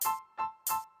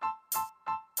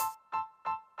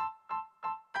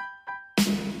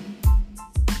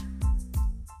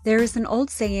There is an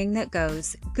old saying that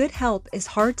goes, good help is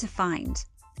hard to find.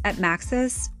 At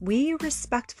Maxus, we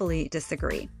respectfully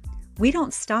disagree. We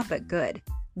don't stop at good.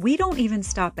 We don't even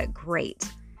stop at great.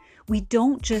 We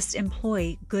don't just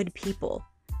employ good people.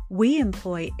 We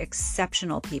employ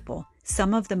exceptional people,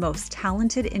 some of the most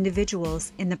talented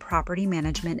individuals in the property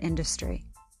management industry.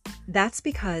 That's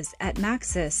because at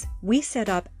Maxus, we set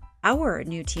up our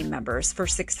new team members for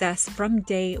success from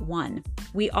day one.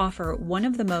 We offer one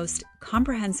of the most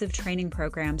comprehensive training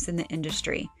programs in the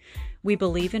industry. We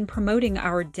believe in promoting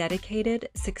our dedicated,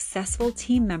 successful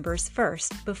team members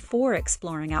first before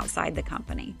exploring outside the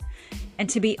company. And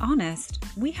to be honest,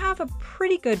 we have a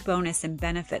pretty good bonus and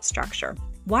benefit structure.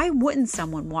 Why wouldn't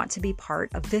someone want to be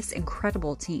part of this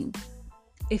incredible team?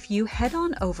 If you head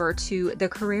on over to the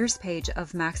careers page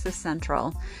of Maxus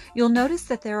Central, you'll notice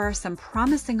that there are some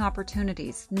promising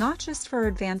opportunities, not just for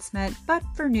advancement, but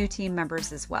for new team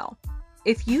members as well.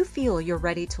 If you feel you're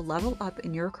ready to level up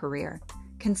in your career,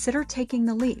 consider taking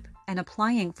the leap and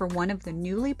applying for one of the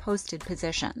newly posted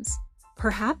positions.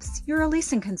 Perhaps you're a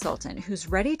leasing consultant who's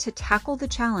ready to tackle the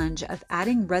challenge of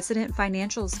adding resident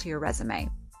financials to your resume.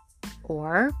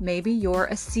 Or maybe you're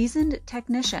a seasoned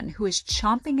technician who is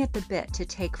chomping at the bit to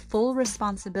take full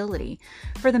responsibility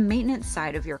for the maintenance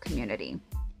side of your community.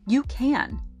 You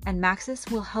can, and Maxus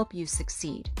will help you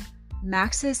succeed.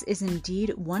 Maxus is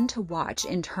indeed one to watch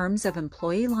in terms of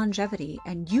employee longevity,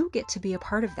 and you get to be a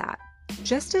part of that.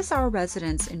 Just as our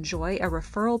residents enjoy a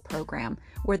referral program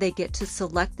where they get to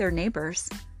select their neighbors,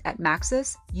 at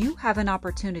Maxus, you have an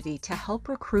opportunity to help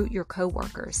recruit your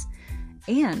coworkers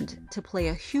and to play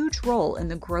a huge role in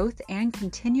the growth and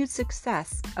continued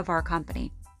success of our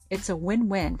company. It's a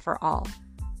win-win for all.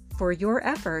 For your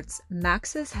efforts,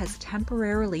 Maxus has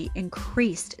temporarily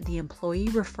increased the employee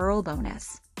referral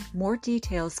bonus. More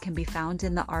details can be found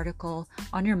in the article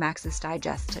on your Maxus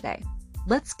Digest today.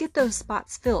 Let's get those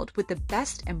spots filled with the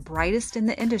best and brightest in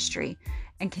the industry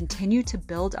and continue to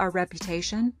build our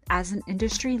reputation as an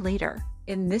industry leader.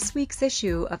 In this week's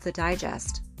issue of the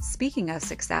Digest, speaking of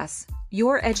success,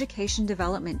 your education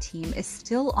development team is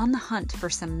still on the hunt for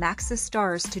some Maxus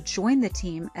stars to join the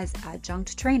team as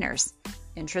adjunct trainers.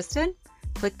 Interested?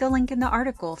 Click the link in the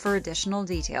article for additional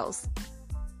details.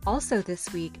 Also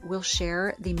this week, we'll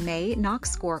share the May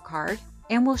Knox scorecard,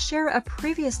 and we'll share a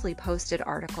previously posted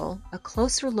article, A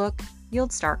Closer Look,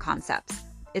 YieldStar Concepts.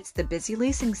 It's the busy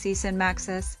leasing season,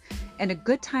 Maxus, and a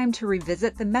good time to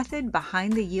revisit the method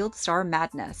behind the YieldStar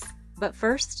madness. But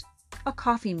first, a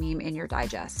coffee meme in your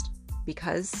digest,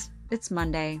 because it's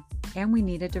Monday and we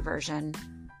need a diversion.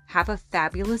 Have a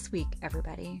fabulous week,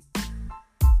 everybody.